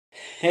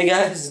Hey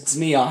guys, it's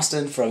me,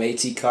 Austin from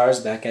AT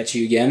Cars, back at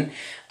you again.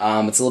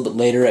 It's a little bit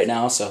later right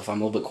now, so if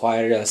I'm a little bit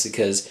quieter, that's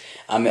because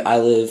I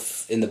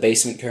live in the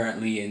basement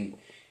currently, and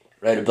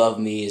right above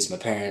me is my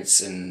parents,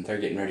 and they're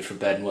getting ready for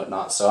bed and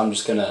whatnot, so I'm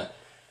just gonna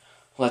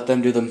let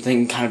them do them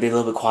thing, kind of be a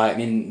little bit quiet. I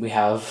mean, we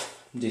have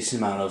a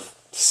decent amount of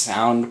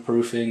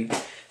soundproofing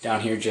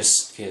down here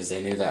just because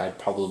they knew that I'd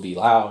probably be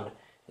loud,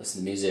 listen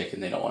to music,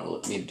 and they don't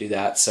want me to do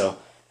that, so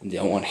they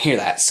don't want to hear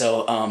that.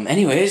 So,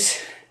 anyways,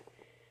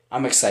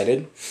 I'm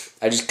excited.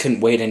 I just couldn't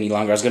wait any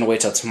longer. I was going to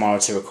wait till tomorrow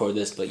to record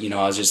this, but, you know,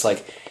 I was just,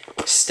 like,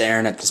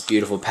 staring at this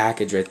beautiful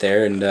package right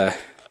there, and, I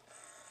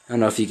don't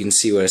know if you can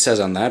see what it says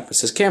on that, but it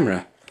says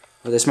camera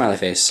with a smiley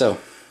face. So,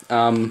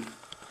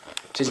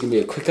 today's going to be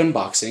a quick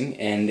unboxing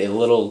and a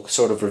little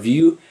sort of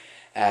review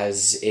I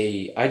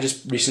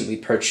just recently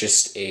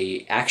purchased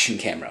a action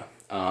camera.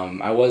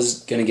 I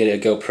was going to get a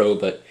GoPro,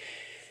 but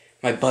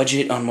my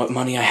budget on what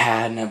money I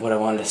had and what I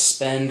wanted to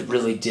spend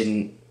really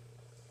didn't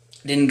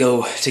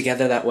go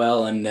together that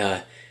well, and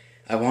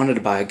I wanted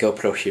to buy a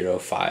GoPro Hero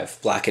 5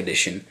 Black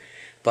Edition,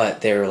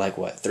 but they were like,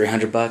 what,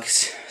 300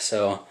 bucks?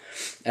 So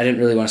I didn't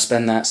really want to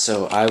spend that,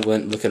 so I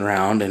went looking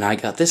around and I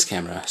got this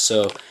camera.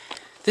 So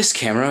this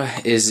camera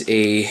is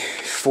a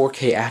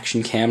 4K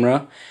action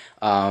camera.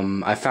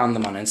 I found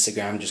them on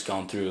Instagram, just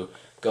going through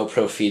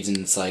GoPro feeds, and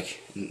it's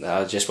like,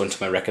 I just went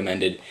to my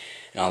recommended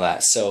and all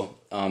that. So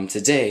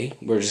today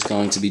we're just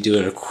going to be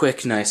doing a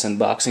quick, nice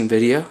unboxing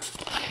video.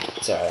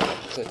 Sorry,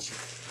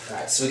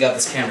 alright, so we got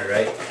this camera,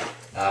 right?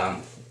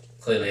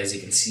 Clearly, as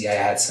you can see, I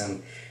had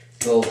some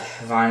old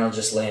vinyl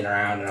just laying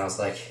around, and I was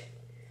like,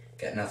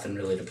 got nothing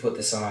really to put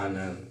this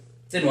on.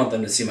 Didn't want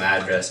them to see my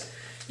address.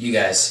 You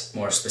guys,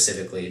 more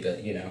specifically,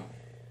 but, you know,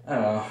 I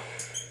don't know.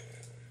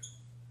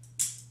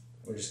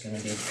 We're just going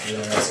to be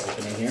doing this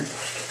opening here.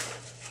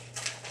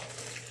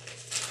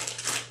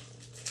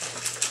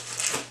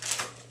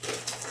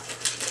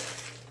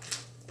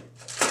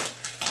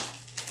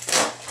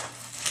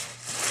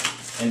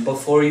 And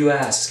before you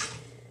ask,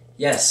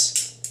 yes,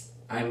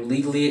 I'm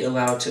legally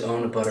allowed to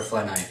own a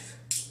butterfly knife.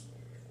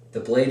 The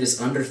blade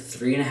is under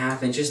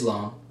 3.5 inches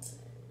long,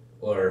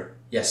 or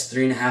yes,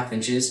 3.5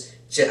 inches.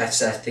 I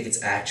think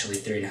it's actually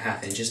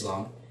 3.5 inches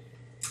long.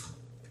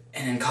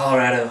 And in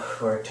Colorado,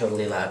 we're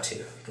totally allowed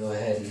to. Go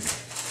ahead and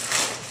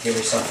give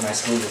yourself a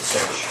nice Google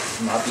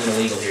search. I'm not being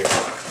illegal here.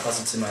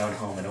 Plus, it's in my own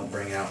home. I don't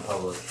bring it out in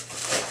public.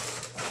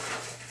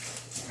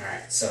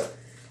 Alright, so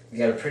we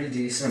got a pretty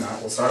decent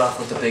amount. We'll start off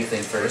with the big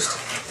thing first.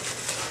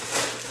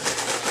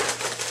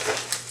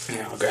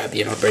 Yeah, I'll grab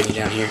you and I'll bring you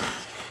down here.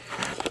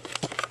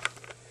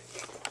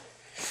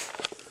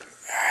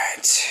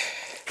 Alright.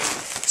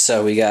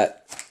 So we got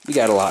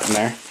a lot in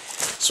there.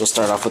 So we'll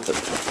start off with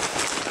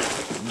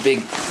the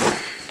big...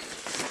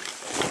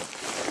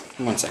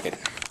 One second.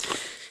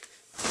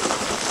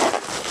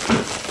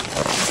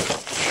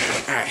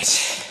 Alright.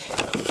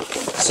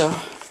 So,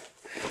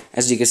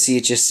 as you can see,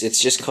 it's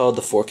just called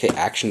the 4K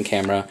action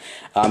camera.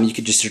 You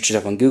could just search it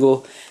up on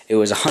Google. It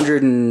was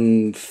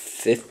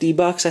 150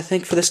 bucks, I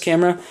think, for this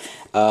camera.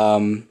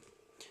 So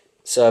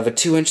I have a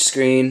 2-inch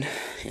screen.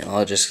 You know,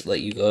 I'll just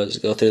let you go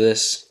through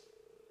this.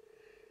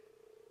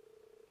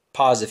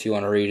 Pause if you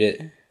want to read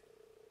it.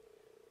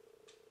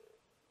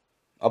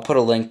 I'll put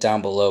a link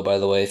down below, by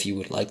the way, if you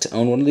would like to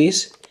own one of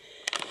these.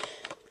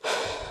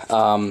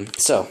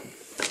 So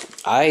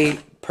I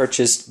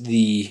purchased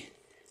the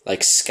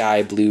like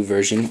sky blue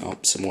version. Oh,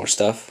 some more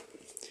stuff.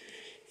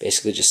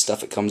 Basically just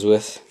stuff it comes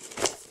with.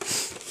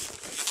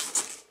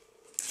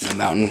 A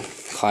mountain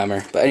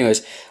climber. But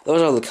anyways,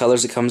 those are all the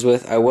colors it comes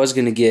with. I was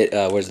gonna get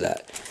where's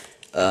that?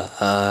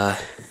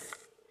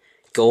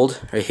 Gold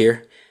right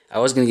here. I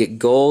was gonna get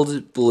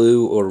gold,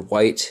 blue, or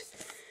white.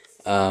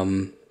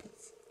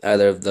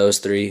 Either of those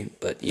three,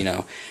 but you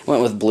know, I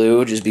went with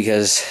blue just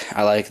because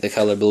I like the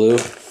color blue.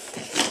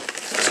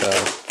 So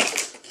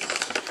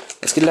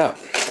let's get it out.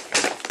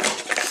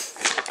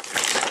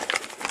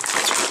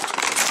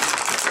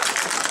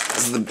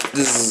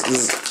 This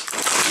is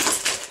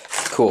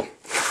cool.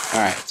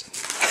 All right.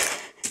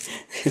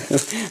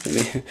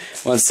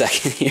 One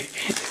second here.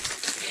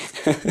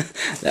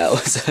 That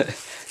was a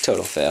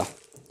total fail.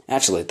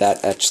 Actually,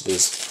 that actually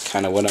is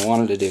kind of what I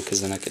wanted to do,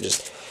 because then I could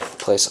just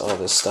place all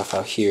this stuff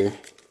out here.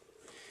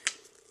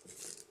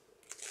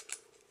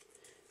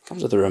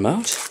 Comes with a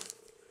remote?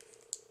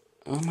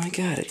 Oh my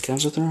god, it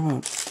comes with a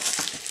remote.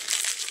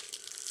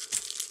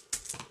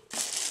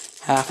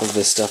 Half of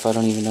this stuff, I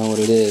don't even know what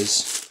it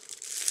is.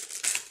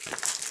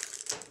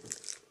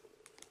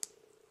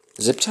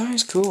 Zip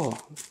ties? Cool.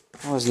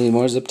 I always need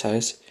more zip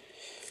ties.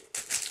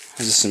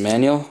 Is this a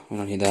manual? We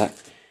don't need that.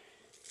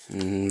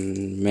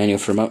 Manual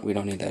for remote? We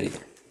don't need that either.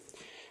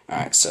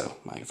 Alright, so,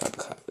 if I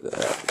copy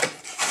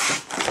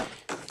that.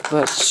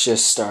 Let's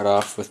just start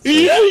off with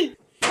the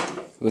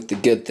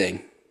good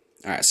thing.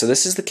 Alright, so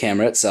this is the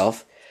camera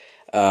itself.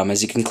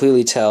 As you can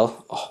clearly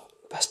tell, oh,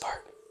 the best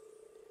part.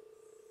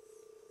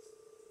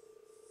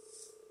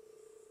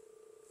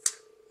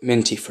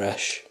 Minty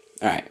fresh.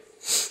 Alright,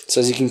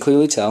 so as you can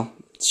clearly tell,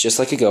 it's just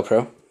like a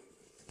GoPro.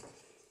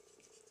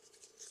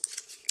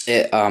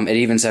 It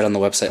even said on the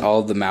website all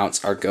of the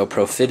mounts are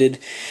GoPro fitted.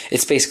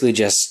 It's basically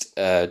just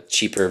a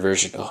cheaper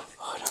version. Oh,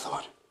 another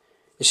one.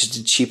 It's just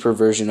a cheaper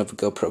version of a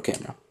GoPro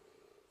camera.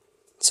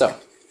 So,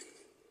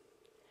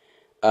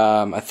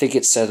 I think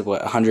it said,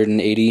 what,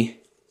 180?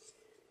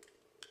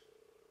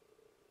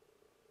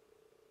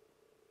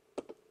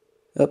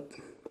 Up.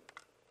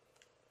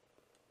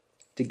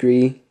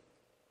 Degree.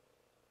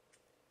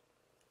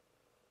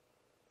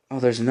 Oh,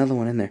 there's another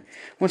one in there.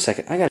 One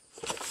second, I got.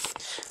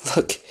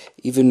 Look,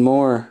 even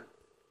more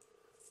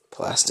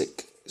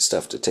plastic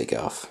stuff to take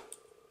off.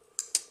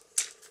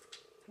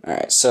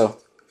 Alright, so,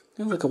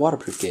 like a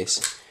waterproof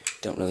case.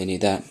 Don't really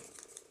need that.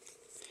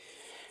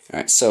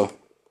 Alright, so,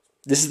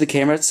 this is the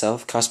camera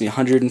itself. Cost me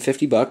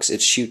 $150.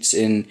 It shoots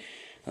in,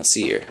 let's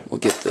see here. We'll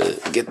get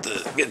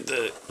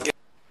the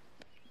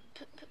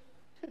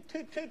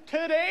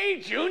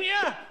Today,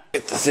 Junior?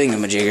 Get the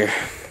thingamajigger.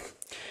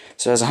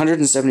 So it has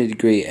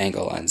 170-degree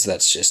angle lens.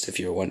 That's just if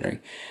you're wondering.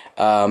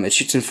 It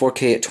shoots in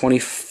 4K at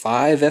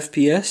 25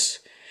 FPS.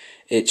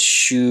 It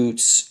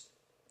shoots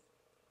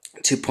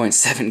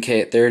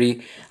 2.7K at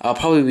 30. I'll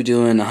probably be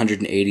doing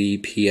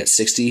 180p at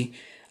 60.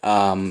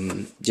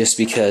 Just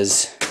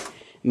because,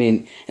 I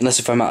mean, unless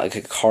if I'm at like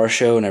a car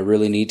show and I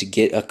really need to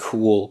get a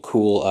cool,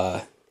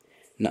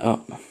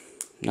 no,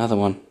 another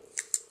one.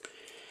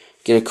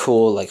 Get a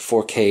cool like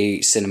 4K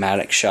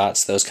cinematic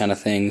shots, those kind of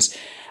things.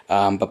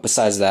 But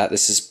besides that,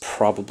 this is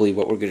probably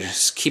what we're going to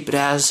just keep it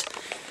as.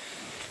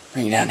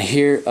 Bring it down to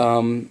here.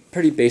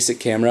 Pretty basic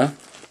camera.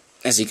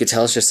 As you can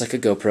tell, it's just like a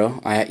GoPro.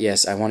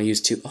 Yes, I want to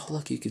use two. Oh,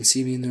 look, you can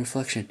see me in the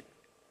reflection.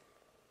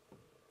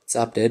 What's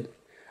up, dude?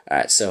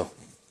 Alright, so,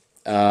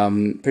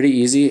 pretty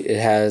easy. It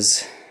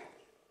has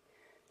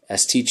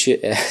ST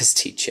chip,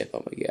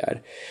 oh my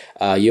god.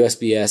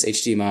 USB-S,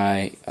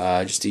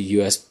 HDMI, just a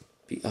USB.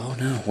 Oh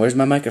no, where's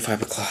my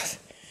microfiber cloth?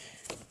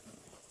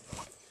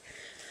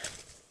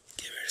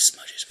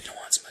 Smudges. We don't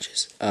want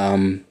smudges.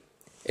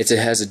 It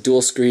has a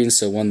dual screen,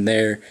 so one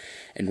there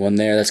and one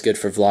there. That's good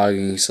for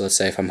vlogging. So let's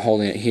say if I'm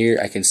holding it here,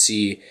 I can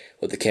see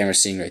what the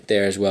camera's seeing right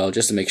there as well,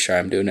 just to make sure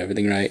I'm doing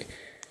everything right.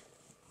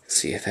 Let's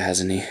see if it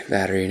has any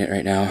battery in it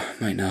right now.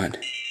 Might not.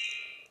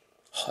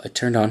 Oh, it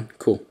turned on.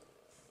 Cool.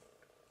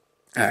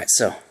 Alright,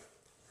 so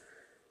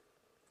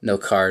no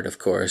card, of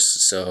course.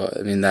 So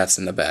I mean that's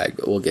in the bag,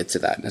 but we'll get to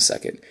that in a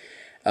second.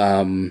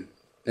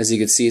 As you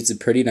can see, it's a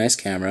pretty nice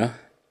camera.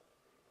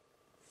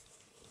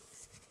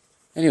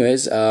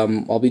 Anyways,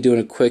 I'll be doing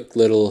a quick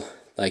little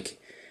like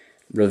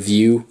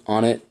review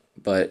on it,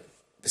 but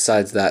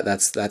besides that,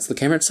 that's the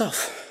camera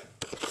itself.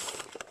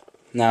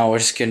 Now we're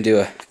just gonna do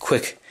a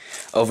quick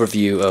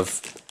overview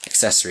of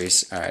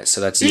accessories. All right,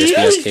 so that's a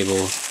USB-S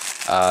cable.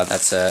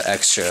 That's a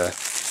extra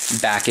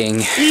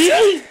backing.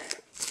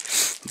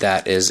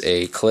 That is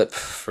a clip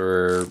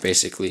for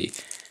basically,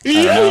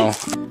 I don't know.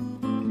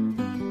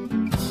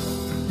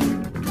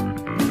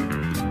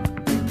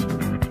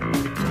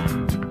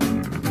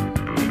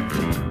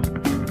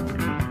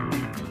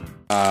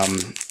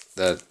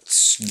 The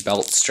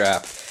belt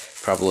strap,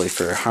 probably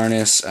for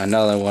harness.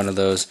 Another one of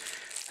those.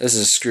 This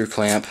is a screw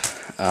clamp,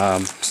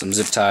 some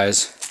zip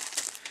ties.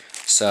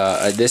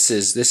 So this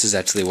is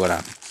actually what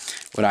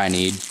I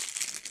need.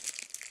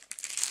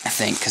 I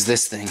think, because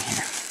this thing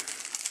here,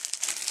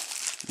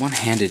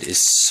 one-handed is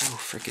so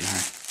freaking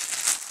hard.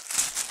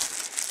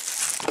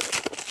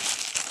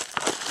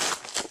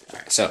 All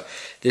right, so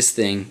this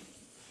thing,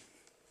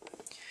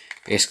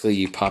 basically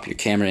you pop your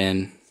camera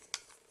in.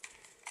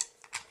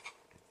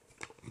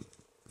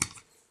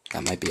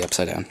 That might be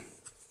upside down.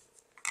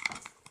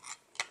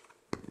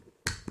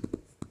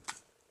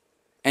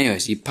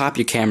 Anyways, you pop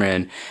your camera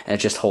in and it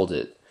just holds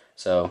it.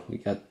 So we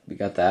got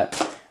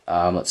that.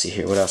 Let's see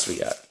here. What else we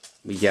got?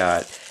 We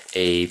got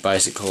a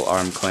bicycle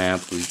arm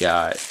clamp. We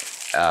got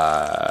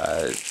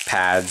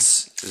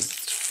pads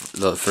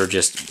for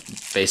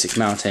just basic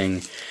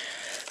mounting.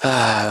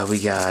 We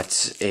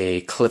got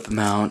a clip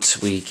mount.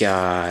 We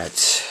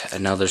got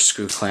another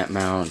screw clamp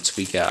mount.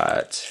 We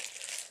got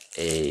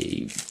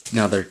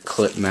another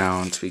clip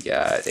mount. We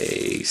got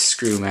a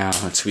screw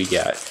mount. We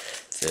got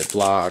the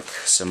block,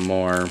 some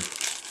more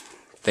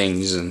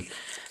things, and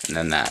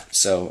then that.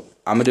 So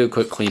I'm gonna do a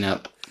quick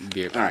cleanup.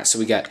 Alright, so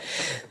we got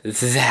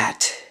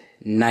that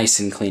nice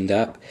and cleaned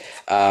up.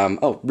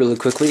 Oh, really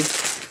quickly,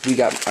 we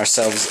got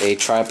ourselves a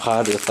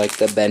tripod with like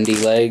the bendy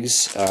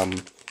legs.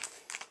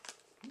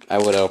 I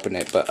would open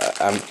it, but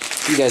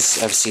you guys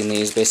have seen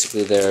these.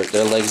 Basically, their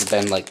legs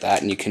bend like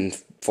that, and you can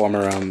form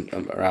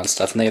around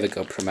stuff, and they have a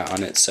GoPro mount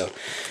on it, so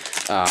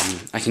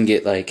I can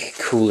get like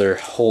cooler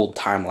hold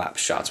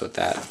time-lapse shots with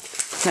that.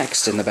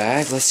 Next in the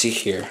bag, let's see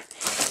here.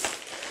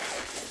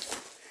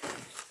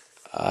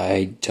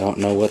 I don't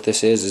know what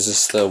this is. Is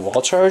this the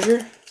wall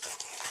charger?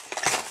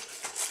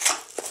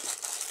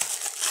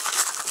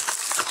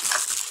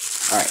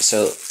 Alright,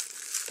 so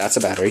that's a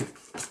battery.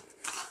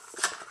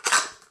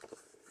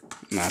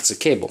 And that's a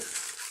cable.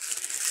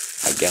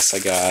 I guess I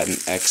got an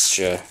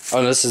extra.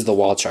 Oh, no, this is the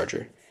wall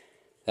charger.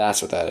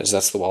 That's what that is.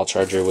 That's the wall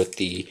charger with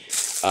the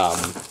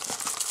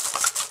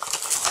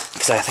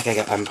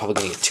because I'm probably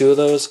gonna get 2 of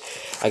those.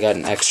 I got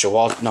an extra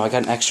wall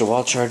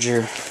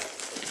charger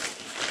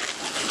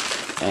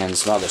and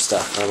some other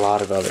stuff, a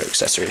lot of other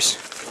accessories.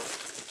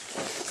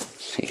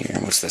 Let's see here,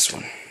 what's this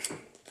one?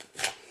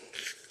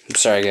 I'm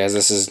sorry guys,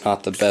 this is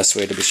not the best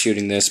way to be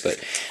shooting this,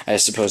 but I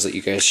suppose that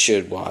you guys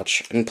should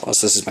watch. And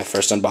plus, this is my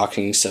first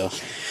unboxing, so,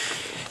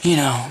 you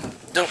know,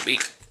 don't be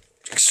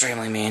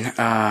extremely mean. It's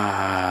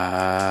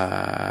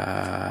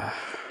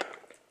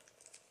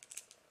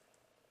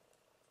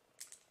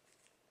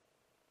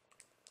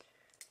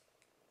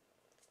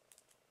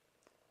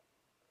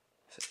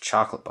a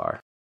chocolate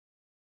bar.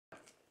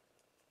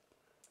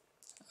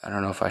 I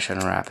don't know if I should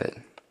unwrap it.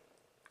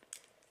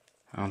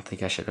 I don't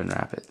think I should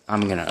unwrap it.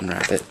 I'm gonna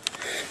unwrap it.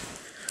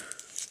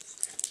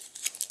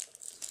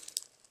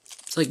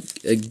 It's like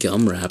a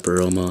gum wrapper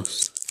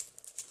almost.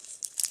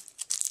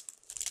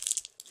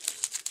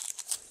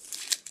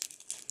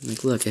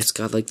 Like, look, it's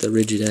got like the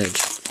rigid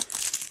edge.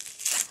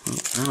 Oh,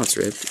 now it's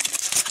ripped.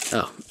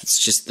 Oh, it's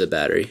just the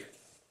battery.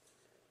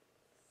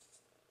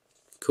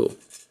 Cool.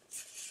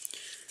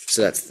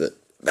 So that's the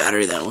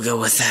battery that will go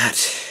with that.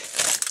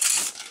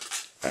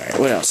 Alright,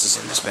 what else is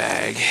in this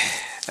bag?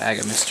 Bag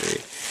of mystery.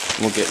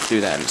 We'll get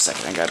through that in a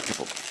second. I got a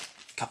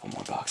couple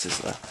more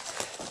boxes left.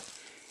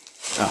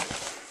 Oh.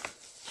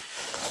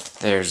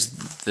 There's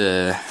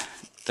the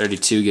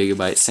 32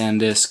 gigabyte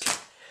SanDisk.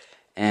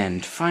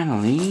 And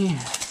finally,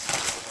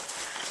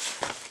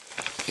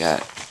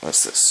 got,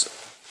 what's this?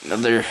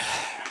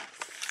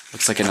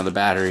 Looks like another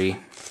battery.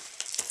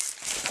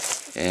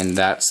 And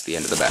that's the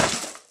end of the bag.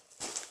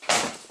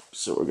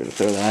 So we're gonna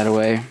throw that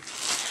away.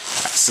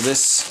 Alright, so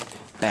this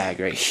bag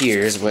right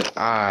here is what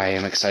I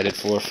am excited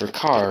for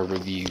car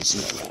reviews.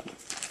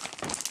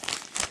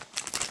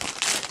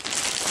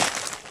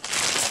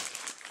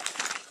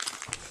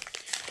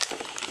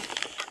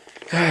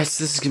 Alright,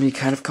 so this is gonna be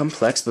kind of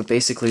complex, but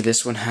basically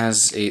this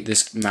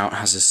mount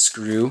has a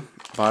screw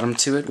bottom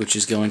to it, which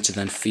is going to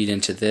then feed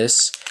into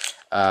this,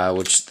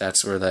 which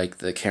that's where like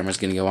the camera's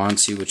gonna go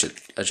onto, which is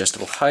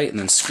adjustable height, and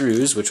then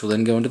screws, which will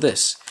then go into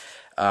this.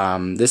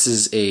 This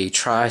is a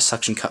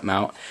tri-suction cup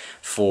mount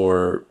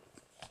for,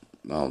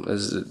 well,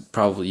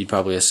 you'd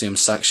probably assume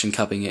suction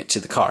cupping it to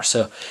the car.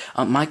 So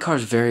my car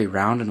is very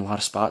round in a lot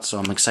of spots, so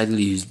I'm excited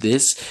to use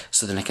this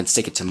so then I can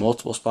stick it to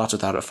multiple spots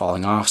without it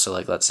falling off. So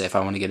like, let's say if I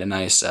want to get a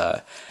nice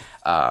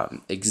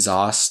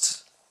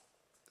exhaust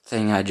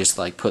thing, I just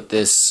like put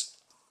this,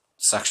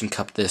 suction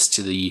cup this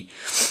to the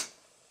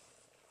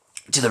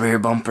rear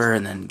bumper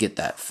and then get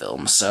that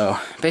film. So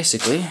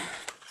basically,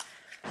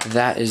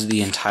 that is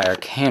the entire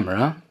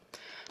camera.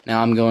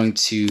 Now I'm going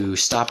to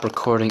stop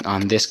recording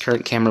on this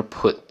current camera,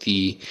 put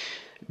the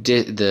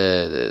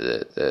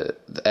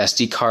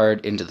SD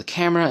card into the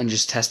camera, and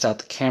just test out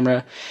the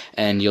camera,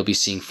 and you'll be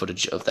seeing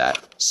footage of that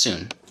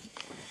soon.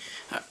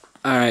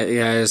 Alright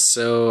guys,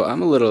 so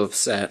I'm a little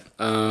upset.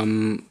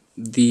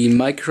 The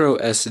micro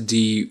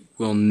SD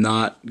will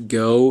not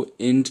go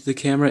into the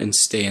camera and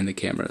stay in the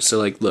camera. So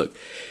like, look,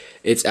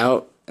 it's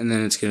out, and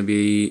then it's going to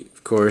be,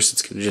 of course,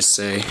 it's going to just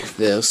say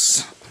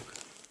this.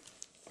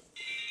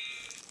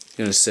 It's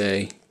going to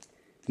say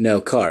no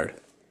card.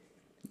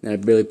 And I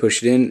barely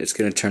push it in, it's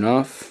going to turn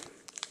off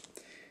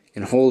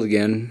and hold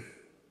again.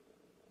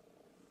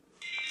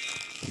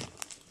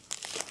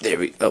 There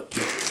we go.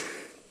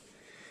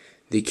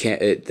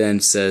 It then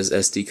says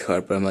SD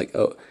card, but I'm like,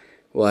 oh,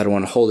 well, I don't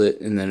want to hold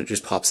it, and then it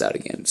just pops out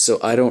again. So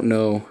I don't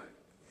know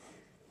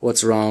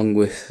what's wrong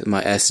with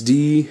my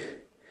SD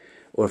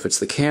or if it's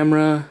the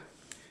camera,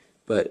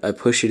 but I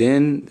push it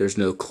in, there's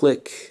no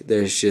click,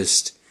 there's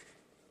just,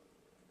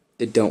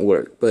 it don't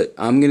work. But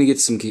I'm gonna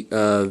get some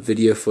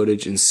video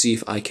footage and see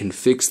if I can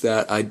fix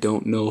that. I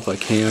don't know if I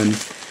can,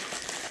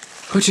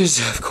 which is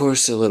of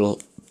course a little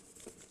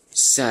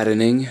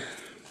saddening,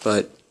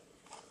 but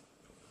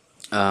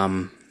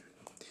yeah,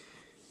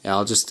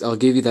 I'll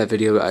give you that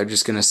video. I'm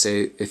just gonna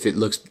say if it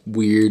looks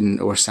weird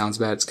or sounds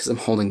bad, it's because I'm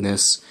holding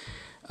this.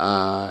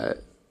 I'm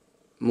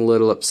a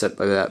little upset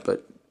by that,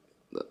 but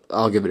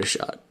I'll give it a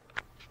shot.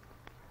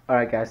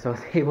 Alright guys, so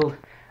I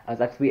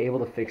was actually able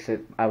to fix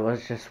it. I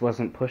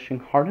wasn't pushing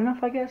hard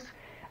enough, I guess.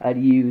 I'd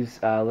use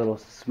a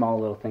small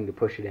little thing to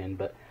push it in,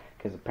 but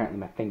because apparently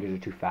my fingers are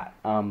too fat.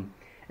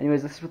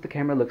 Anyways, this is what the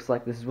camera looks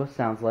like. This is what it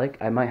sounds like.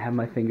 I might have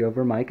my finger over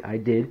a mic. I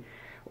did,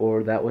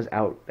 or that was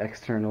out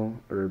external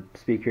or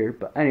speaker.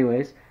 But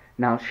anyways,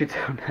 now it should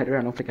sound better.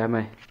 I don't think I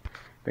might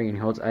bring any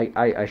holds.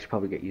 I should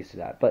probably get used to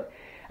that. But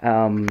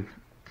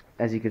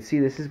as you can see,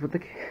 this is what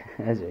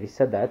as I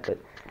said that, but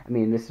I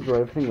mean, this is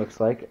what everything looks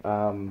like.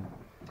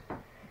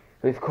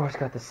 We of course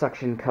got the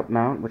suction cup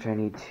mount, which I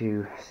need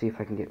to see if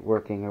I can get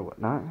working or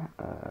whatnot.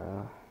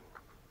 There's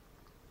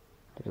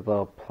a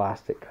little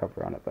plastic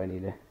cover on it, but I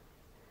need to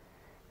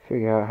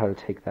figure out how to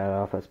take that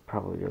off. That's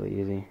probably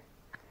really easy.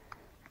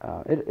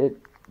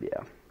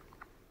 Yeah.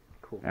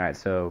 Cool. Alright,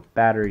 so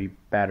battery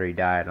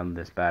died on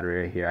this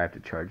battery right here. I have to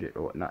charge it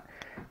or whatnot.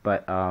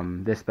 But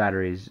this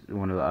battery is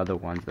one of the other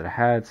ones that I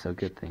had, so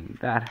good thing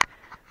that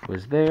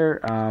was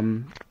there.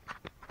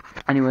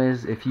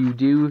 Anyways, if you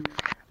do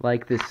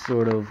like this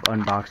sort of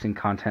unboxing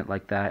content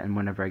like that, and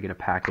whenever I get a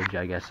package,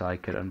 I guess I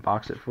could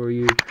unbox it for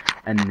you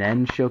and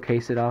then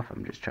showcase it off.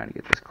 I'm just trying to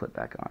get this clip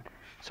back on.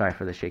 Sorry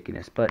for the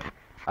shakiness, but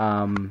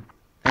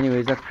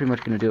anyways, that's pretty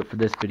much going to do it for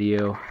this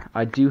video.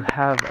 I do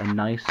have a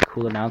nice,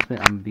 cool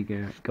announcement I'm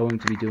going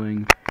to be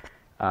doing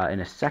in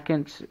a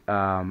second.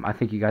 I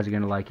think you guys are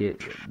going to like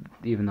it,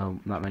 even though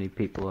not many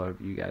people of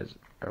you guys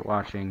are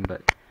watching,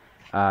 but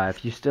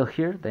if you're still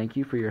here, thank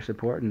you for your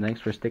support, and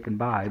thanks for sticking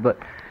by. But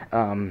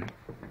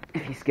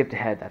if you skipped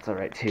ahead, that's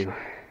alright too.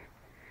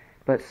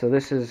 But so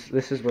this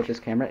is what this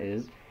camera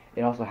is.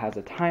 It also has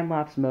a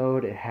time-lapse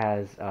mode. It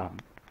has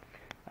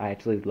I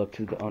actually looked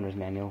through the owner's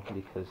manual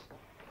because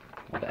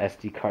the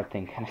SD card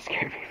thing kind of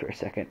scared me for a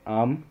second.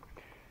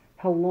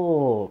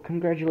 Hello,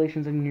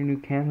 congratulations on your new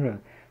camera.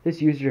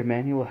 This user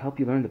manual will help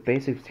you learn the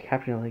basics to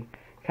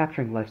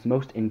capturing life's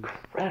most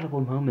incredible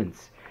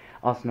moments,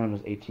 also known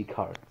as AT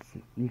cards.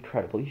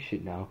 Incredible, you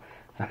should know.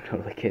 I'm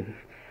totally kidding.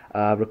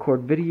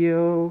 Record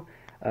video,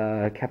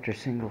 capture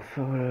single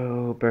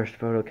photo, burst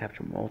photo,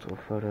 capture multiple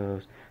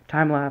photos,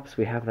 time-lapse,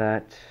 we have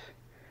that.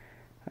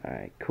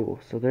 Alright, cool.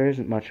 So there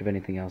isn't much of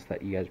anything else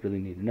that you guys really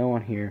need to know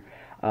on here.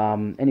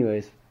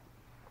 Anyways.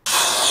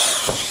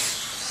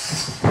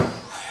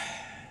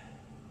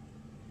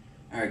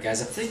 Alright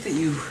guys, I think that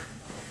you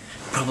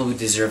probably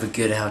deserve a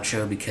good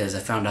outro because I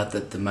found out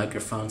that the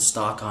microphone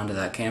stock onto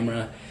that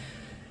camera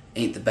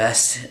ain't the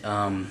best.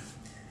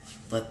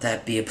 Let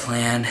that be a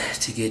plan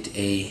to get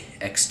a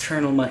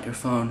external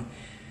microphone.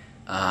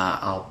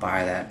 I'll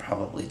buy that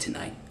probably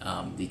tonight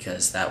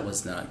because that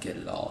was not good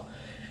at all.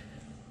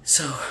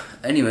 So,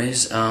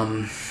 anyways,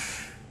 I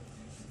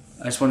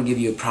just want to give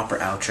you a proper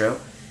outro.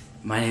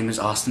 My name is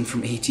Austin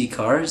from AT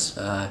Cars.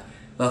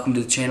 Welcome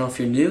to the channel if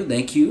you're new.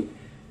 Thank you.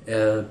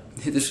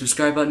 Hit the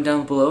subscribe button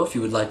down below if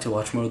you would like to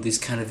watch more of these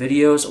kind of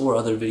videos or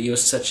other videos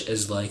such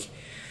as like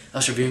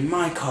us reviewing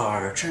my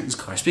car or Trenton's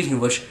car. Speaking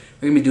of which,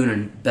 we're going to be doing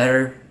a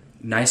better,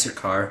 nicer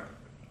car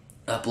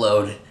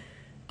upload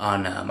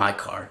on my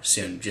car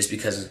soon, just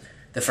because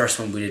the first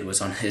one we did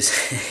was on his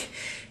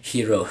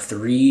Hero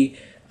 3.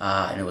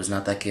 And it was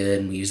not that good,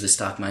 and we used the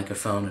stock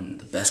microphone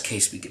and the best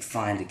case we could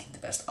find to get the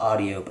best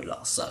audio, but it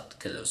all sucked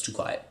because it was too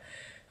quiet.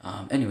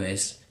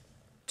 Anyways,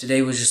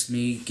 today was just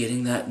me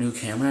getting that new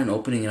camera and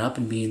opening it up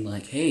and being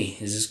like, hey,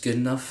 is this good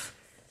enough?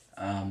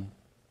 And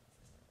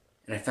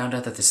I found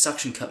out that the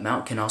suction cup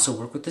mount can also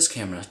work with this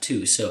camera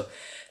too, so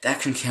the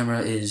action camera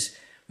is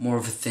more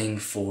of a thing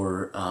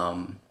for,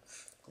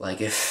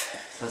 like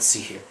if, let's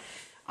see here.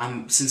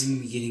 Since I'm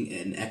going to be getting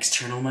an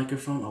external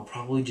microphone, I'll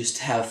probably just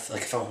have,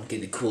 like if I want to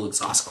get a cool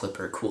exhaust clip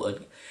or a cool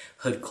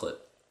hood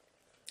clip,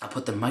 I'll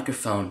put the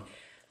microphone,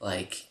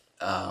 like,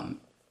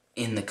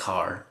 in the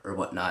car or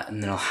whatnot,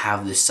 and then I'll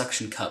have this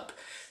suction cup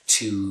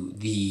to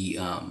the,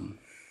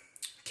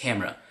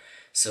 camera.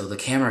 So the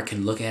camera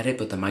can look at it,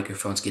 but the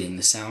microphone's getting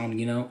the sound,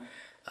 you know?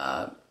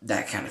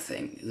 That kind of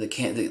thing.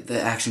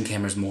 The action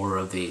camera's more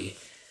of a,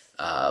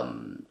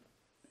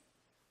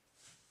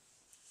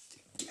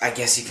 I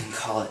guess you can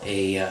call it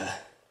a,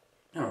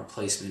 not a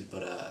replacement,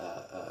 but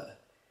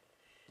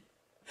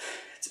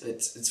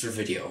it's for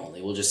video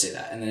only, we'll just say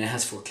that. And then it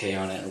has 4K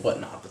on it and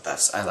whatnot, but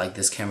I like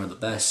this camera the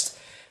best.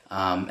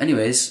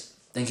 Anyways,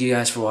 thank you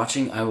guys for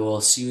watching. I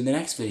will see you in the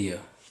next video.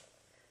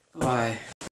 Bye.